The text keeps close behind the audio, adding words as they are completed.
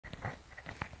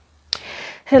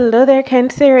Hello there,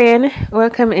 Cancerian.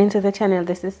 Welcome into the channel.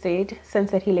 This is Sage,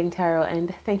 Sunset Healing Tarot,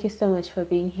 and thank you so much for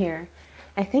being here.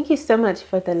 I thank you so much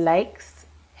for the likes,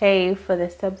 hey, for the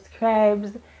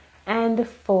subscribes, and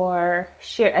for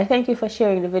share. I thank you for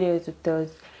sharing the videos with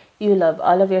those you love.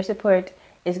 All of your support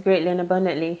is greatly and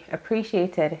abundantly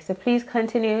appreciated. So please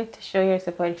continue to show your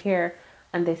support here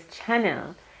on this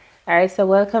channel. All right, so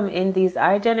welcome in. These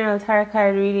are general tarot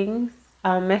card readings.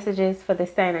 Messages for the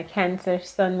sign of Cancer,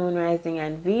 Sun, Moon, Rising,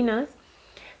 and Venus.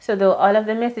 So though all of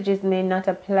the messages may not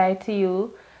apply to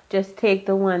you, just take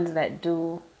the ones that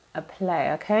do apply,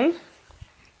 okay?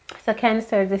 So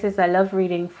Cancer, this is a love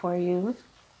reading for you.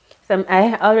 So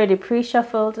I already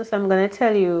pre-shuffled, so I'm going to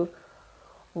tell you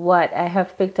what I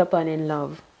have picked up on in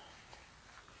love.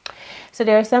 So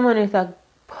there is someone with a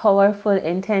powerful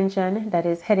intention that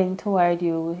is heading toward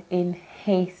you in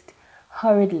haste,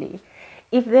 hurriedly.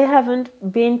 If they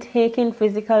haven't been taking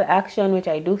physical action, which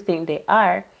I do think they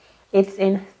are, it's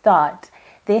in thought.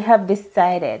 They have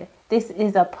decided. This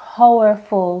is a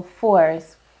powerful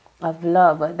force of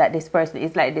love that this person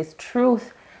is, like this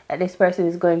truth that this person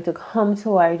is going to come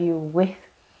toward you with.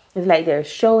 It's like they're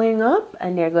showing up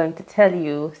and they're going to tell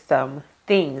you some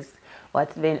things,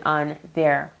 what's been on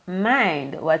their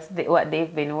mind, what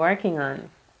they've been working on.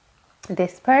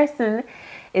 This person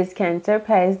is Cancer,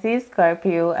 Pisces,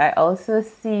 Scorpio. I also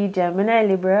see Gemini,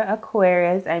 Libra,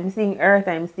 Aquarius. I'm seeing Earth.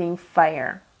 I'm seeing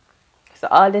fire. So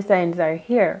all the signs are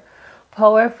here.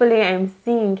 Powerfully, I'm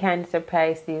seeing Cancer,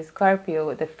 Pisces, Scorpio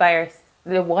with the fire,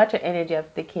 the water energy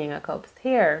of the King of Cups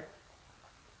here.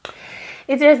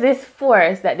 It's just this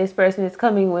force that this person is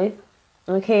coming with.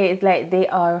 Okay, it's like they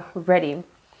are ready.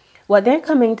 What they're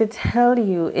coming to tell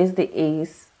you is the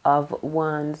Ace of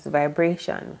Wands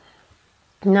vibration.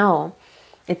 Now,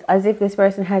 it's as if this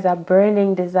person has a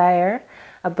burning desire,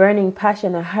 a burning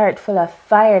passion, a heart full of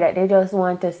fire that they just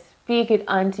want to speak it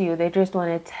onto you. They just want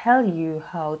to tell you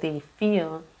how they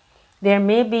feel. There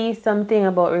may be something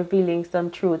about revealing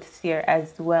some truths here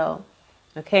as well.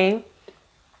 Okay?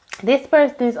 This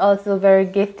person is also very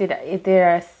gifted.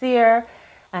 They're a seer,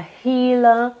 a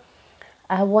healer,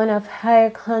 one of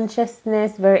higher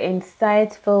consciousness, very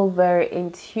insightful, very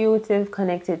intuitive,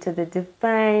 connected to the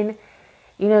divine.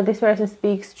 You know, this person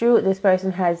speaks truth. This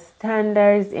person has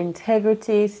standards,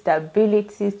 integrity,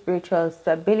 stability, spiritual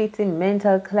stability,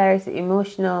 mental clarity,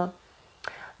 emotional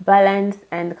balance,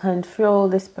 and control.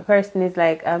 This person is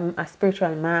like a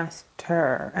spiritual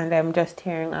master, and I'm just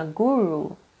hearing a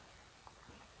guru.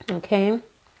 Okay?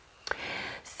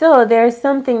 So there's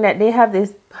something that they have,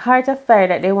 this heart of fire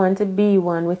that they want to be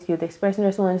one with you. This person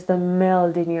just wants to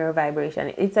meld in your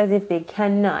vibration. It's as if they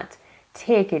cannot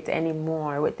take it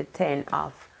anymore with the 10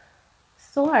 of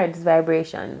Swords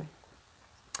vibration.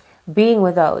 Being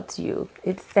without you,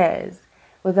 it says.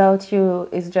 Without you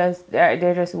is just,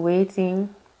 they're just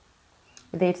waiting.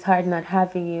 It's hard not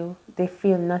having you. They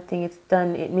feel nothing. It's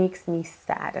done. It makes me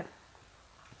sad.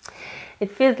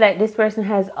 It feels like this person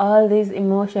has all these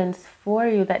emotions for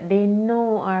you that they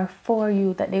know are for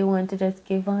you, that they want to just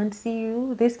give on to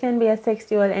you. This can be a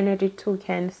sexual energy too,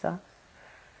 Cancer.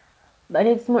 But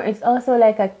it's also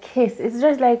like a kiss. It's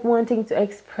just like wanting to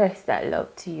express that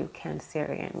love to you,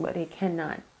 Cancerian, but they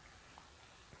cannot.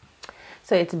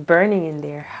 So it's burning in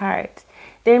their heart.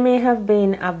 There may have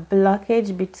been a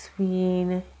blockage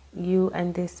between you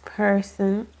and this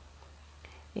person.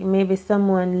 Maybe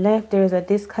someone left. There's a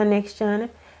disconnection.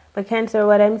 But Cancer,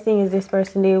 what I'm seeing is this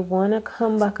person, they want to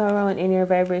come back around in your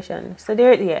vibration. So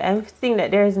I'm seeing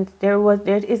that there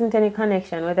isn't any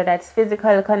connection, whether that's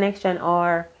physical connection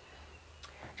or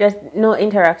just no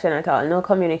interaction at all, no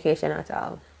communication at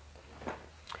all.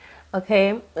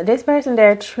 Okay, this person,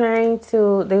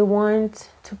 they want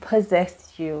to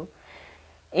possess you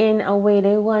in a way.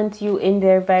 They want you in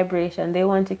their vibration. They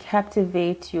want to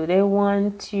captivate you. They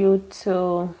want you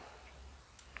to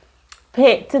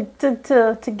pay,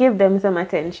 to give them some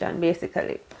attention,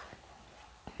 basically.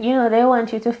 You know, they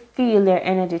want you to feel their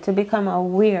energy, to become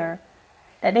aware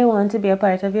that they want to be a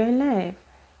part of your life.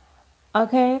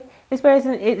 Okay, this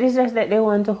person, it is just that they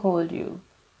want to hold you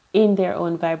in their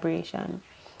own vibration.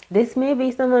 This may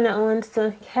be someone that wants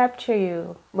to capture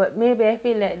you, but maybe I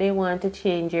feel like they want to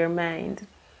change your mind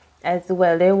as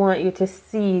well. They want you to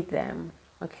see them.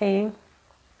 Okay,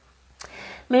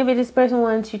 maybe this person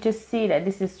wants you to see that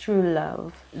this is true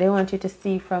love. They want you to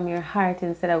see from your heart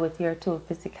instead of with your two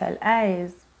physical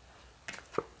eyes.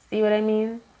 See what I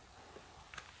mean?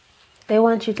 They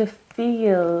want you to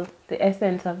feel the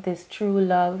essence of this true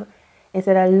love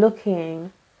instead of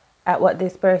looking at what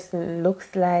this person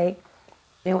looks like.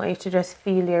 They want you to just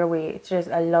feel your way, to just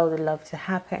allow the love to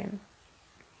happen.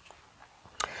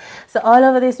 So all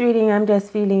over this reading, I'm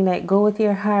just feeling like go with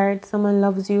your heart. Someone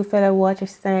loves you, fellow water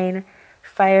sign,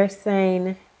 fire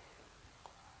sign,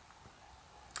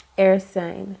 air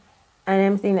sign. And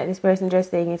I'm seeing that this person just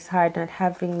saying it's hard not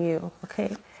having you.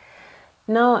 Okay.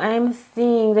 Now I'm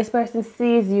seeing this person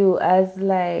sees you as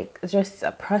like just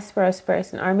a prosperous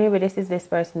person, or maybe this is this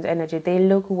person's energy. They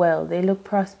look well, they look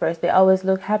prosperous, they always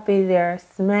look happy, they're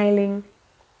smiling,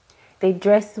 they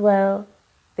dress well,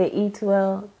 they eat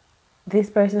well.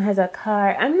 This person has a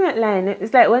car. I'm not lying.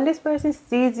 It's like when this person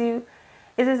sees you,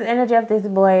 it's this energy of this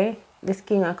boy, this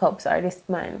King of Cups, or this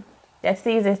man that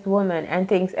sees this woman and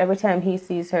thinks every time he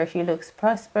sees her, she looks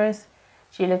prosperous,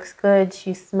 she looks good,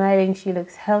 she's smiling, she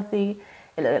looks healthy.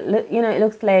 You know, it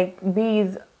looks like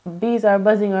bees are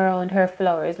buzzing around her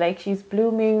flowers, like she's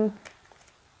blooming.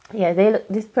 Yeah,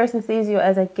 this person sees you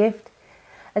as a gift,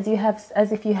 as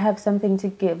if you have something to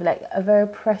give, like a very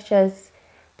precious,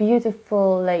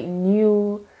 beautiful, like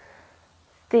new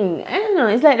thing. I don't know,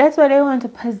 it's like that's why they want to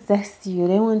possess you,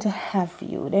 they want to have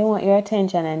you, they want your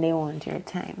attention, and they want your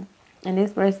time. And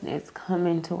this person is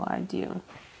coming toward you.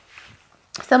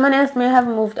 Someone else may have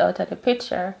moved out of the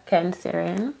picture,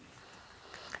 Cancerian.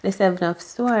 The Seven of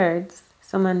Swords,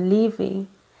 someone leaving.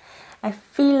 I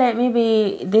feel like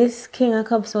maybe this King of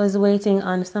Cups was waiting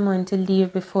on someone to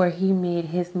leave before he made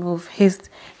his move, his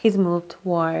move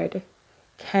toward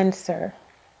Cancer.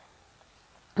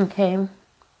 Okay.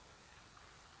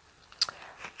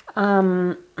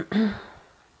 Yeah,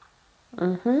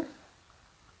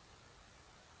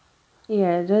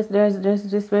 there's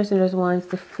this person just wants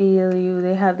to feel you.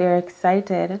 They're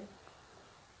excited.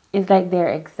 It's like they're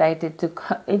excited to.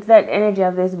 It's that energy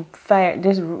of this fire,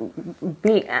 just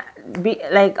be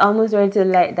like almost ready to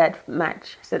light that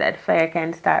match so that fire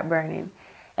can start burning.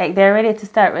 Like they're ready to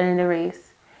start running the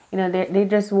race. You know, they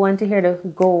just want to hear the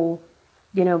goal.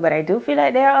 You know, but I do feel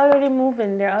like they're already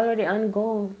moving. They're already on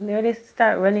goal. They're ready to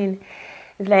start running.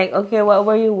 It's like, okay, what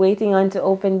were you waiting on to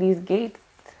open these gates?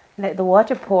 Like the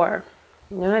water pour.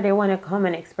 You know, they want to come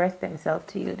and express themselves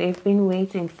to you. They've been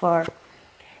waiting for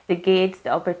the gates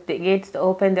to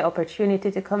open, the opportunity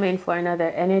to come in for another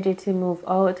energy to move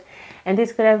out. And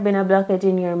this could have been a blockage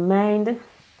in your mind.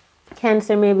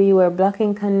 Cancer, maybe you were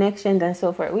blocking connections and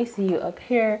so forth. We see you up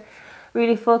here,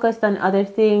 really focused on other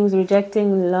things,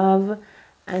 rejecting love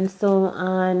and so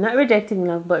on. Not rejecting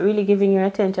love, but really giving your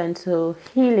attention to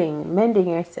healing, mending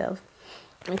yourself.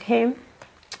 Okay?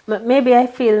 But maybe I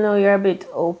feel now you're a bit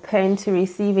open to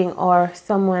receiving, or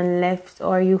someone left,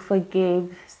 or you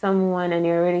forgave someone and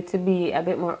you're ready to be a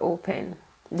bit more open.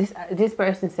 This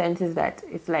person senses that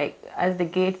it's like as the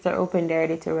gates are open, they're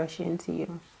ready to rush into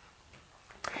you.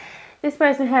 This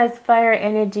person has fire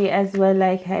energy as well,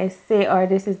 like I say, or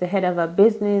this is the head of a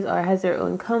business, or has their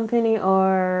own company,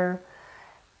 or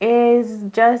is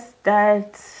just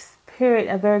that spirit,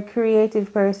 a very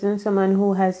creative person, someone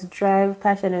who has drive,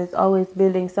 passion, is always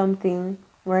building something,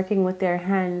 working with their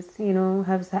hands, you know,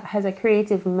 has a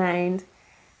creative mind.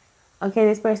 Okay,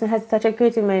 this person has such a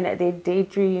creative mind that they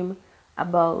daydream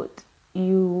about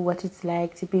you, what it's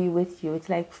like to be with you. It's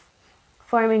like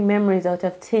forming memories out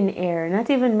of thin air. Not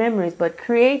even memories, but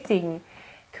creating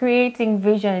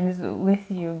visions with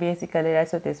you. Basically,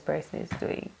 that's what this person is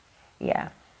doing. Yeah.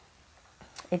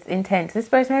 It's intense. This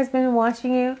person has been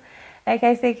watching you. Like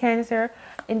I say, Cancer,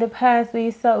 in the past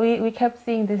we kept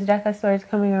seeing this Jack of Swords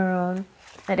coming around.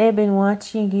 That they've been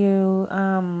watching you,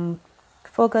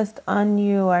 focused on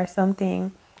you or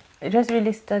something, just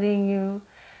really studying you.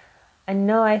 And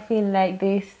now I feel like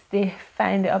they see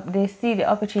the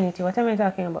opportunity. What am I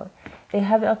talking about? They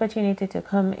have the opportunity to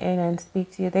come in and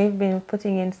speak to you. They've been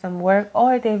putting in some work,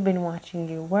 or they've been watching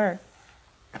you work.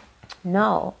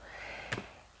 No,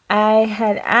 I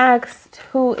had asked,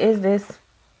 who is this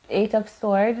Eight of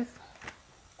Swords?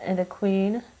 And the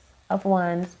Queen of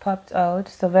Wands popped out.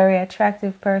 So very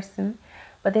attractive person.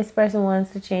 But this person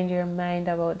wants to change your mind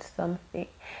about something.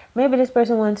 Maybe this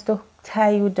person wants to tie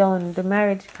you down. The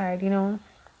marriage card, you know.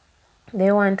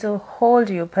 They want to hold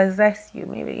you, possess you.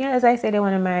 Maybe, yeah, as I say, they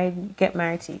want to get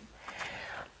married to you.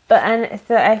 So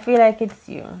I feel like it's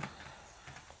you.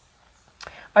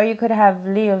 Or you could have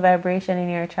Leo vibration in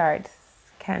your charts,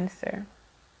 Cancer.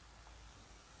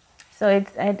 So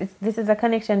this is a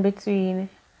connection between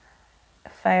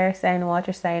fire sign,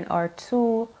 water sign, or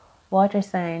two water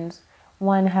signs,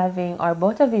 one having, or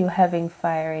both of you having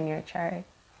fire in your chart.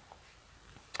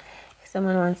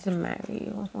 Someone wants to marry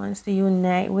you, wants to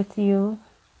unite with you,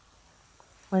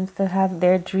 wants to have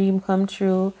their dream come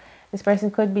true. This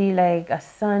person could be like the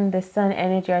sun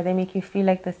energy, or they make you feel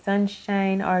like the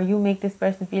sunshine, or you make this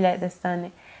person feel like the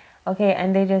sun. Okay,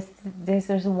 and they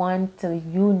just want to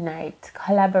unite,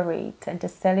 collaborate, and to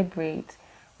celebrate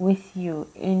with you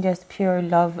in just pure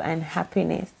love and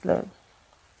happiness. Look,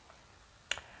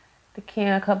 the King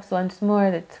of Cups once more,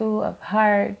 the Two of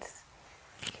Hearts.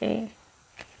 Okay,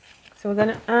 so we're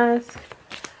gonna ask.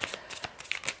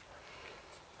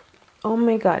 Oh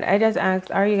my God, I just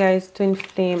asked, are you guys twin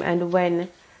flame, and when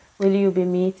will you be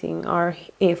meeting, or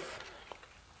if?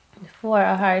 Four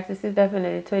of Hearts, this is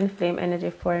definitely twin flame energy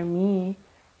for me.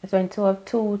 It's when two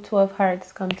of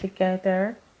Hearts come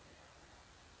together.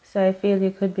 So I feel you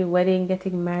could be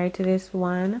getting married to this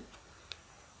one.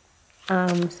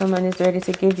 Someone is ready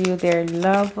to give you their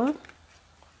love.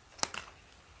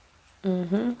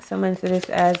 Someone says this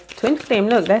as twin flame.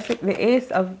 Look, that's the Ace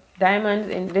of Diamonds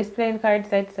in this playing card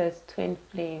set says twin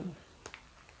flame.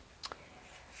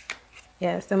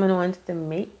 Yeah, someone wants to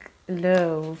make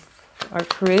love or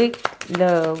create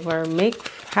love or make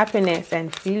happiness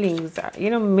and feelings,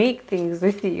 make things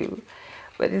with you.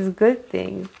 But it's good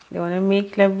things. They want to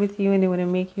make love with you and they want to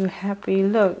make you happy.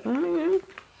 Look,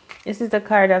 this is the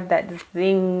card of that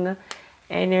zing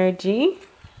energy.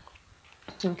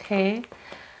 Okay.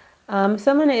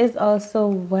 Someone is also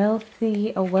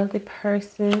wealthy, a wealthy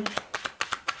person.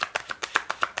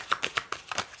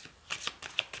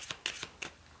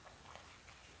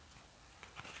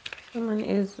 Someone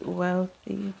is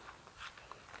wealthy.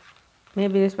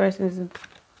 Maybe this person is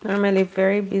normally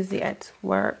very busy at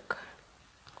work.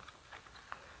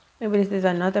 Maybe this is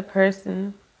another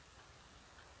person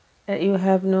that you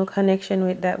have no connection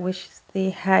with that wishes they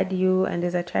had you and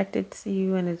is attracted to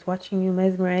you and is watching you,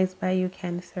 mesmerized by you,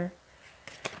 Cancer.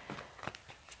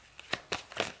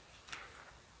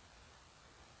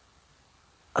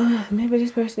 Maybe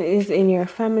this person is in your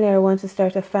family or wants to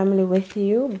start a family with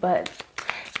you, but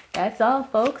that's all,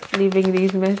 folks. Leaving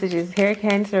these messages here,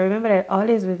 Cancer. Remember that all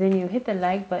is within you. Hit the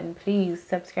like button. Please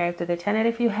subscribe to the channel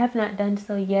if you have not done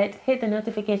so yet. Hit the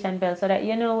notification bell so that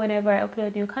you know whenever I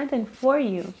upload new content for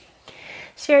you.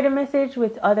 Share the message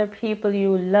with other people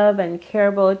you love and care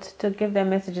about to give them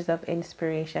messages of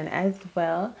inspiration as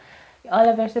well. All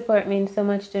of your support means so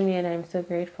much to me and I'm so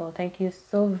grateful. Thank you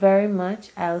so very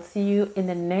much. I'll see you in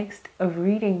the next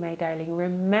reading, my darling.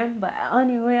 Remember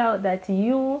on your way out that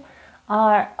you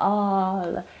are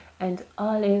all and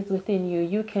all is within you.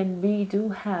 You can be, do,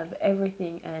 have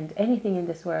everything and anything in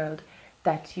this world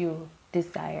that you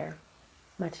desire.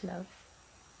 Much love.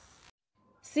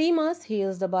 Sea moss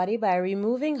heals the body by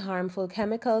removing harmful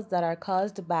chemicals that are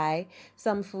caused by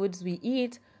some foods we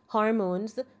eat,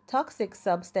 hormones, toxic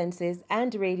substances,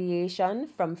 and radiation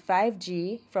from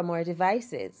 5G from our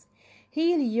devices.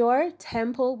 Heal your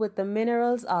temple with the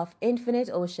minerals of infinite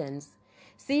oceans.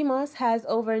 Sea moss has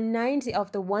over 90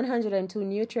 of the 102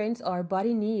 nutrients our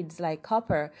body needs, like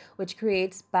copper, which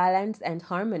creates balance and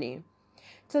harmony.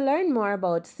 To learn more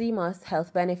about sea moss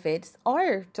health benefits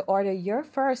or to order your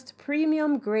first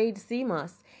premium grade sea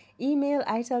moss, email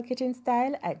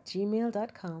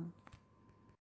italkitchenstyle@gmail.com.